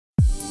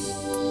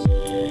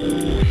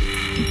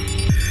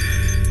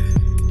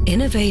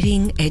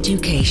Innovating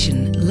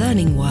Education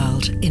Learning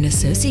World in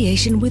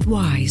association with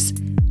WISE,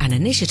 an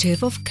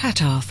initiative of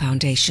Qatar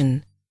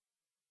Foundation.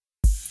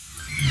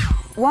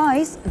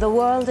 WISE, the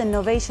World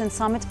Innovation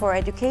Summit for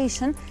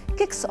Education,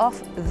 kicks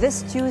off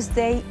this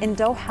Tuesday in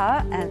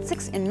Doha, and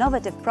 6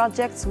 innovative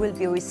projects will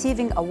be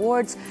receiving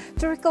awards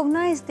to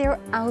recognize their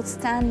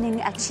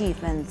outstanding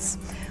achievements.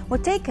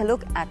 We'll take a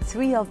look at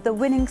 3 of the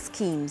winning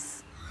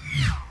schemes.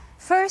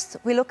 First,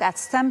 we look at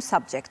STEM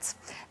subjects.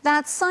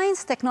 That's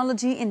science,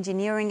 technology,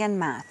 engineering, and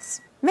maths.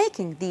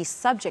 Making these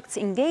subjects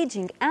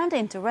engaging and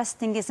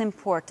interesting is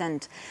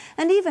important,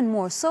 and even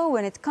more so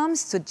when it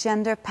comes to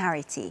gender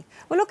parity.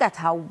 We'll look at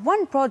how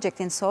one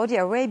project in Saudi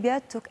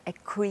Arabia took a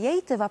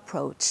creative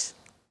approach.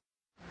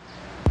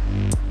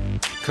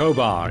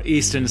 Khobar,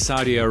 eastern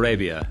Saudi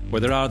Arabia,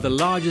 where there are the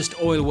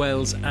largest oil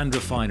wells and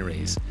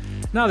refineries.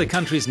 Now the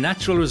country's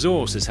natural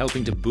resource is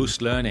helping to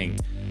boost learning.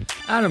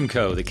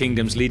 Aramco, the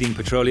kingdom's leading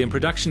petroleum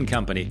production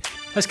company,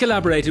 has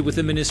collaborated with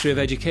the Ministry of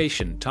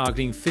Education,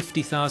 targeting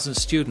 50,000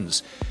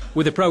 students,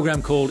 with a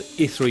program called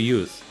ITHRA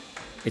Youth.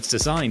 It's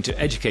designed to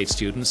educate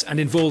students and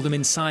involve them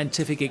in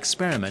scientific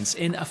experiments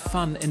in a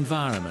fun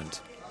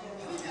environment.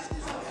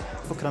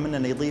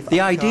 The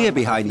idea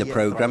behind the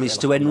programme is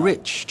to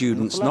enrich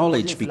students'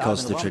 knowledge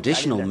because the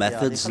traditional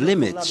methods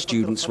limit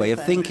students' way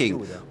of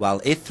thinking,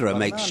 while ITHRA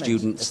makes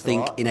students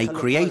think in a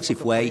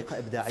creative way,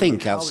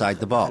 think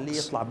outside the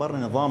box.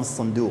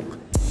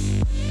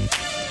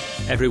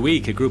 Every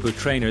week, a group of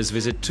trainers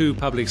visit 2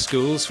 public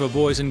schools for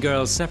boys and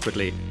girls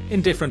separately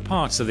in different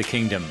parts of the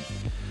kingdom.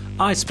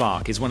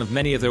 iSpark is one of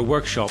many of their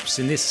workshops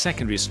in this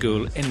secondary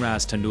school in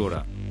Ras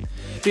Tanura.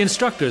 The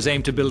instructors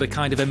aim to build a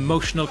kind of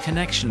emotional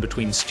connection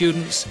between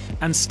students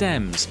and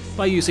STEMs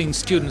by using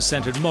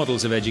student-centred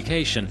models of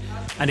education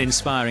and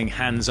inspiring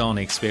hands-on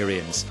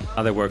experience.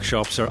 Other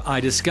workshops are I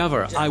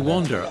Discover, I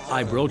Wonder,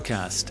 I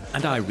Broadcast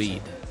and I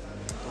Read.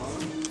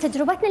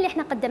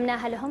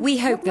 We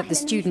hope that the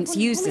students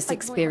use this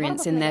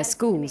experience in their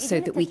schools so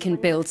that we can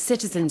build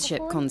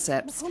citizenship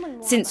concepts.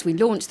 Since we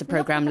launched the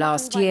programme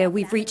last year,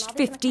 we've reached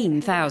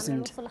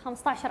 15,000.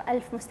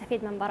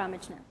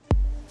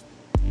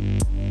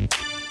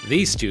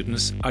 These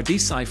students are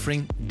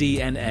deciphering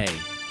DNA.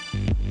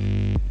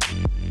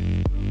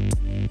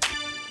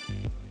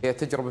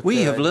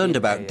 We have learned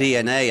about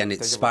DNA and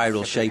its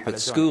spiral shape at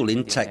school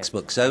in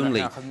textbooks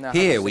only.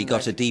 Here we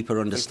got a deeper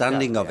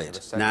understanding of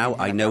it. Now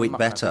I know it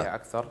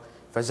better.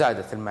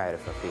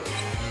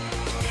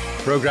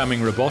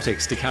 Programming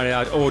robotics to carry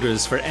out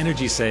orders for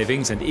energy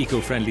savings and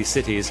eco-friendly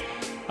cities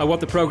are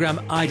what the programme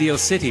Ideal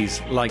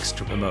Cities likes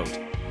to promote.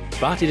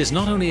 But it is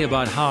not only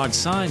about hard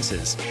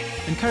sciences.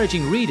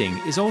 Encouraging reading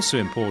is also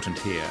important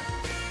here.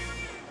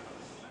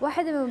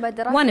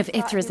 One of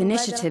ITHRA's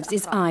initiatives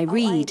is I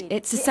Read.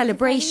 It's a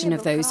celebration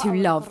of those who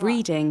love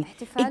reading.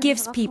 It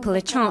gives people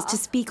a chance to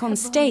speak on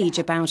stage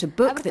about a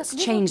book that's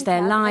changed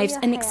their lives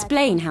and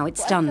explain how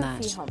it's done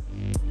that.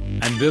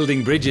 And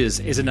building bridges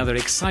is another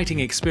exciting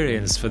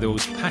experience for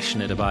those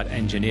passionate about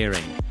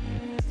engineering.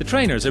 The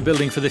trainers are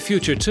building for the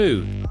future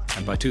too,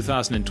 and by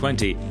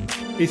 2020,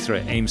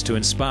 ITHRA aims to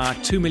inspire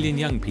 2 million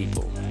young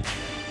people.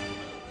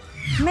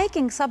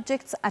 Making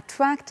subjects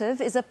attractive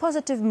is a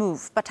positive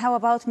move, but how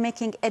about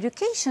making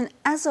education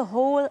as a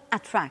whole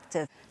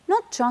attractive?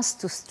 Not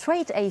just to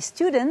straight-A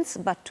students,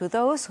 but to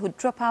those who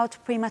drop out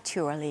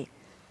prematurely.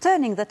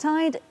 Turning the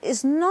tide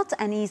is not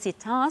an easy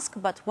task,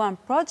 but one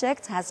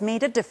project has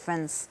made a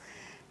difference.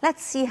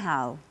 Let's see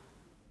how.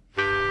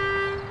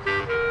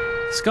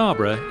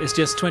 Scarborough is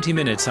just 20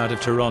 minutes out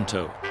of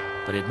Toronto,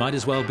 but it might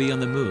as well be on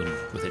the moon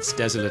with its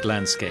desolate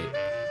landscape.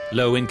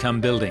 Low-income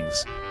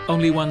buildings,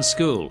 only one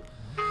school.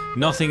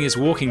 Nothing is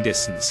walking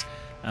distance,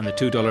 and the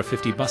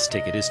 $2.50 bus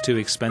ticket is too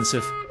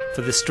expensive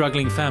for the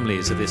struggling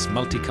families of this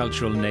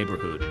multicultural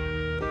neighbourhood.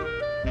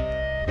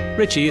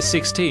 Richie is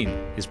 16,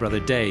 his brother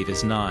Dave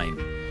is 9.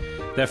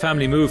 Their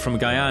family moved from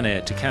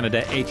Guyana to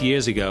Canada 8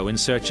 years ago in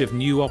search of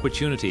new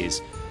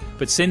opportunities,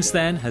 but since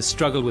then has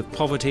struggled with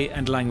poverty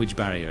and language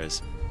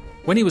barriers.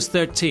 When he was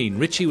 13,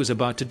 Richie was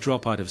about to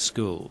drop out of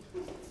school.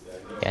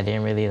 I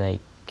didn't really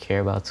care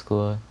about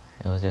school.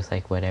 It was just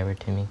whatever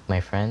to me. My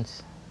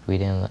friends, we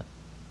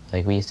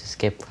used to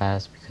skip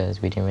class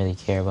because we didn't really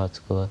care about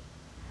school.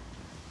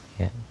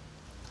 Yeah,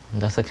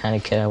 that's the kind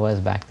of kid I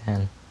was back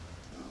then.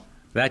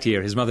 That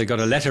year, his mother got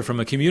a letter from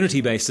a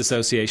community-based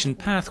association,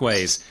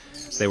 Pathways.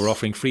 They were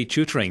offering free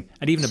tutoring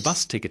and even a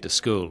bus ticket to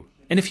school.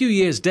 In a few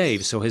years,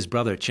 Dave saw his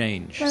brother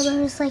change. My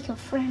brother was like a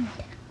friend.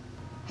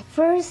 At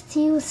first,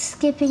 he was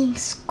skipping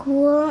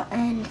school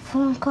and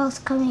phone calls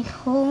coming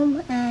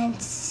home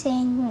and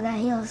saying that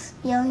he was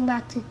yelling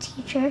back to the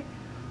teacher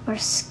or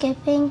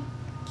skipping.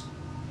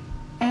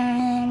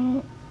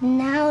 And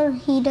now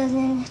he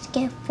doesn't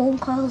get phone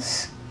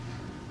calls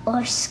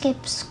or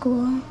skip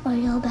school or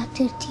yell back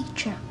to the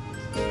teacher.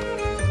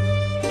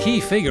 Key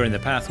figure in the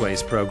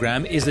Pathways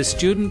programme is the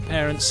student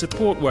parent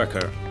support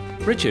worker.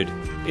 Richard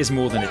is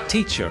more than a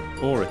teacher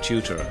or a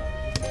tutor.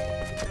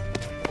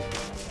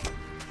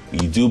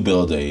 You do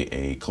build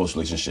a close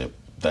relationship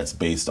that's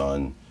based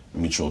on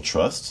mutual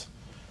trust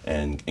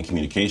and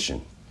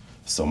communication.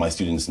 So my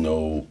students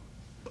know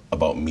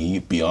about me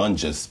beyond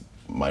just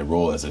my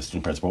role as a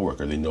student principal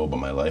worker. They know about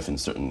my life in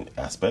certain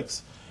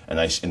aspects, and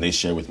they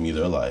share with me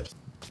their lives.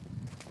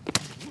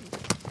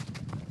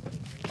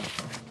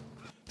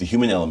 The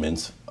human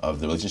element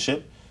of the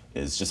relationship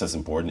is just as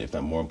important, if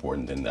not more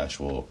important, than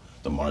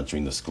the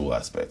monitoring the school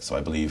aspect. So I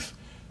believe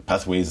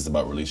Pathways is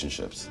about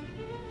relationships.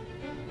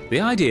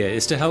 The idea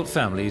is to help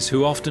families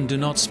who often do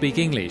not speak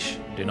English,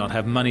 do not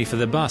have money for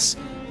the bus,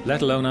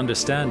 let alone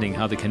understanding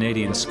how the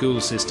Canadian school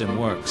system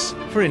works.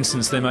 For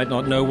instance, they might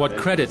not know what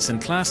credits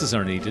and classes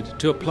are needed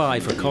to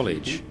apply for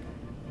college.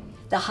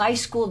 The high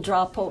school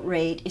dropout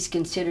rate is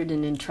considered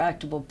an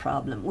intractable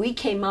problem. We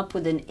came up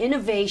with an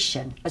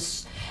innovation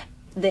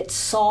that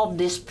solved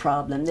this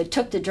problem, that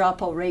took the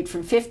dropout rate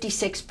from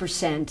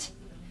 56%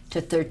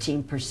 to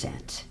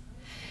 13%.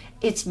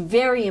 It's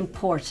very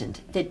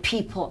important that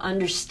people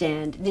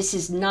understand this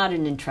is not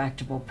an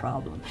intractable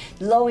problem.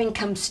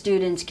 Low-income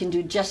students can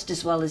do just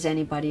as well as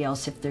anybody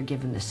else if they're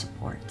given the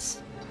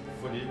supports.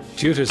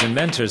 Tutors and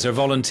mentors are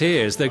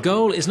volunteers. Their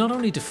goal is not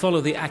only to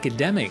follow the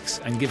academics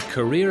and give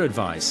career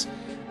advice,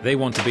 they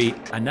want to be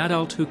an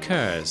adult who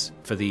cares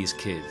for these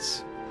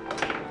kids.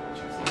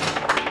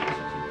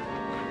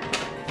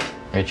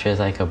 Richard's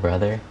like a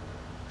brother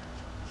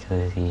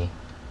because he's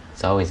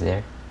always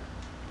there.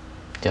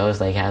 He always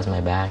has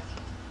my back.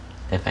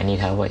 If I need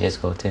help, I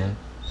just go to him.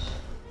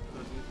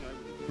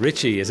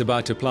 Richie is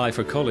about to apply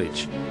for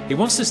college. He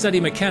wants to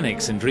study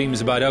mechanics and dreams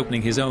about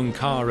opening his own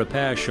car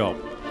repair shop.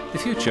 The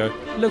future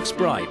looks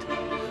bright.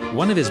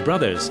 One of his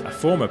brothers, a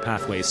former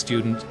Pathways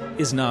student,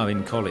 is now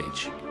in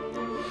college.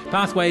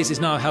 Pathways is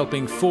now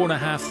helping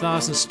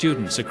 4,500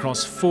 students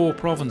across 4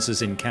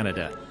 provinces in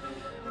Canada.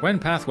 When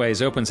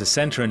Pathways opens a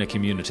centre in a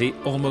community,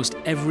 almost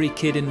every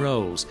kid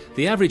enrolls.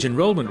 The average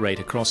enrolment rate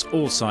across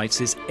all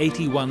sites is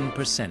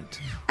 81%.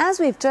 As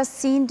we've just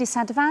seen,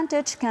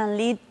 disadvantage can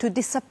lead to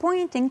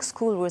disappointing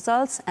school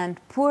results and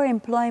poor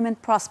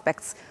employment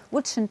prospects,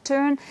 which in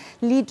turn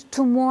lead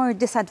to more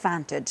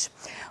disadvantage.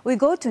 We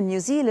go to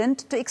New Zealand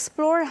to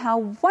explore how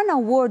one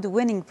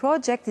award-winning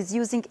project is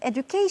using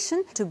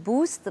education to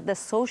boost the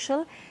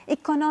social,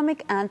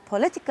 economic and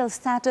political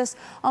status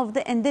of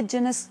the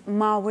indigenous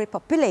Maori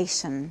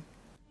population.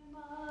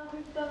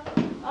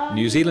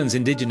 New Zealand's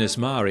indigenous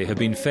Maori have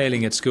been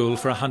failing at school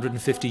for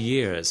 150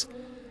 years.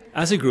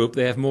 As a group,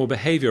 they have more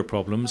behaviour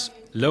problems,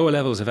 lower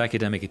levels of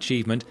academic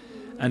achievement,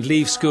 and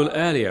leave school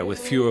earlier with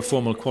fewer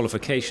formal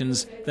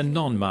qualifications than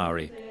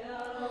non-Maori.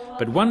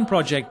 But one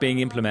project being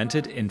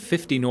implemented in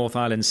 50 North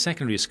Island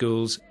secondary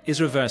schools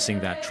is reversing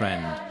that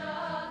trend.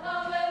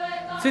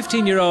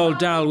 15-year-old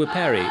Daryl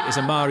Wiperi is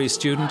a Maori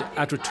student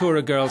at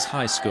Rotorua Girls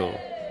High School.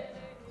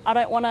 I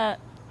don't want to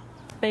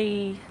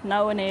be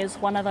known as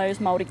one of those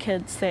Māori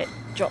kids that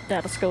dropped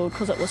out of school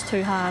because it was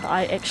too hard.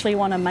 I actually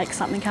want to make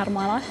something out of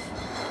my life.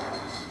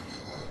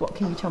 What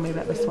can you tell me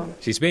about this one?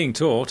 She's being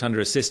taught under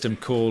a system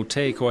called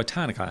Te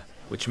Koatanaka,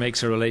 which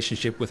makes her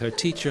relationship with her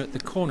teacher the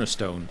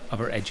cornerstone of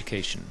her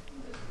education.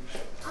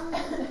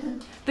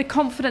 The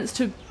confidence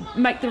to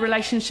make the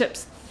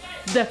relationships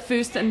the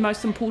first and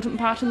most important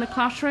part in the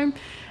classroom,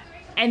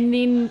 and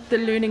then the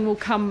learning will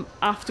come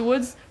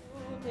afterwards.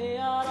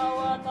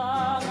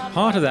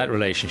 Part of that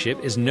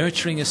relationship is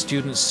nurturing a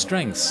student's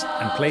strengths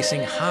and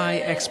placing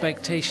high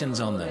expectations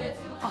on them.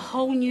 A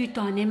whole new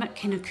dynamic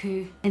can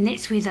occur, and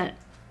that's where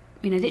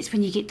that's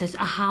when you get those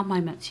aha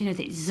moments,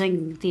 that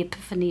zing, the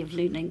epiphany of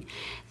learning.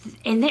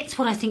 And that's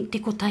what I think te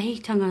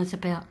kotahitanga is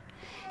about.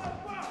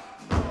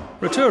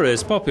 Rotorua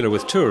is popular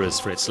with tourists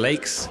for its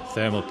lakes,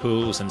 thermal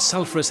pools and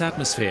sulphurous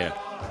atmosphere.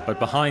 But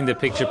behind the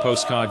picture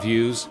postcard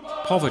views,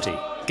 poverty,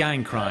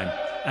 gang crime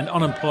and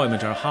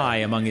unemployment are high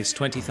among its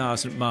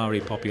 20,000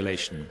 Maori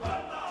population.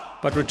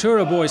 But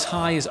Rotorua Boys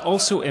High is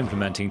also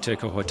implementing Te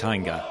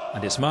Koatanaka,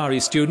 and its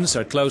Maori students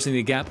are closing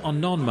the gap on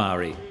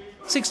non-Maori.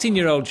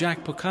 16-year-old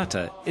Jack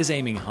Pukata is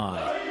aiming high.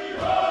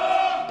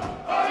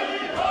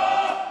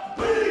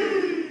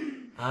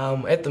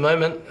 At the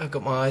moment, I've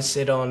got my eyes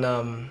set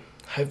on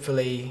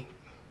hopefully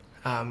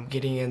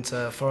getting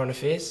into foreign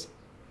affairs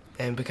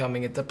and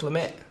becoming a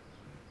diplomat.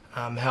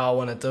 How I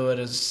want to do it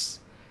is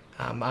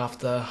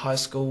after high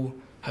school,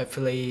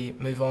 hopefully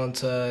move on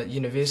to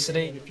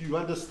university. If you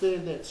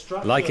understand that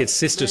structure, like its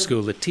sister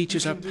school, the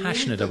teachers are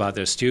passionate about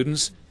their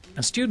students,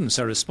 and students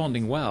are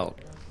responding well.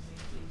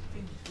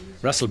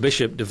 Russell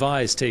Bishop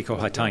devised Te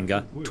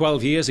Koatanaka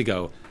 12 years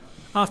ago,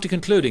 after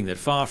concluding that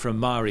far from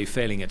Maori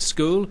failing at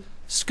school,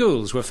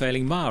 schools were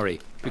failing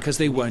Maori because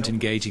they weren't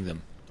engaging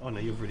them.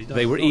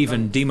 They were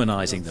even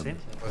demonising them.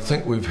 I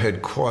think we've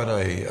had quite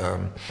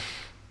an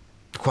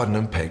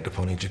impact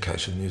upon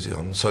education in New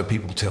Zealand, so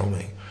people tell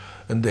me,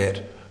 in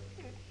that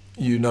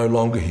you no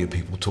longer hear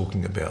people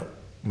talking about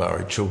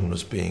Maori children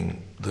as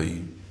being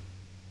the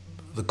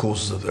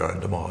causes of their own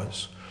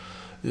demise.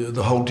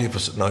 The whole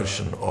deficit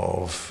notion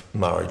of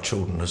Maori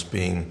children is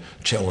being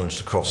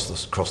challenged across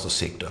the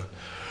sector,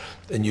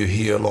 and you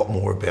hear a lot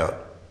more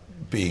about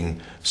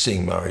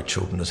seeing Maori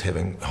children as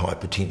having high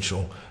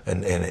potential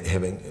and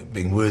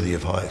being worthy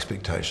of high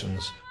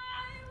expectations.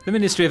 The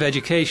Ministry of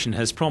Education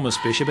has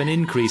promised Bishop an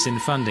increase in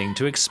funding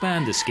to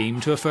expand the scheme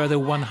to a further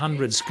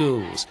 100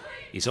 schools.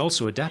 He's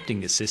also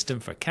adapting the system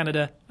for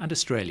Canada and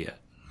Australia.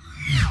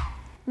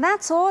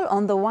 That's all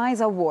on the WISE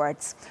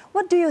Awards.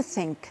 What do you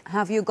think?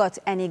 Have you got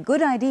any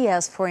good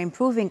ideas for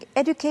improving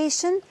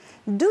education?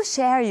 Do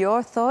share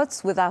your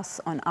thoughts with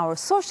us on our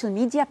social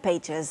media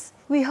pages.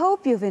 We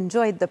hope you've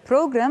enjoyed the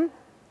program.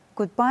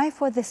 Goodbye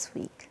for this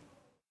week.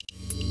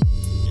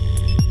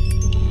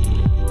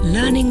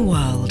 Learning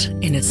World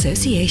in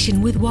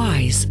association with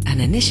WISE,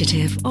 an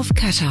initiative of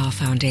Qatar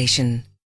Foundation.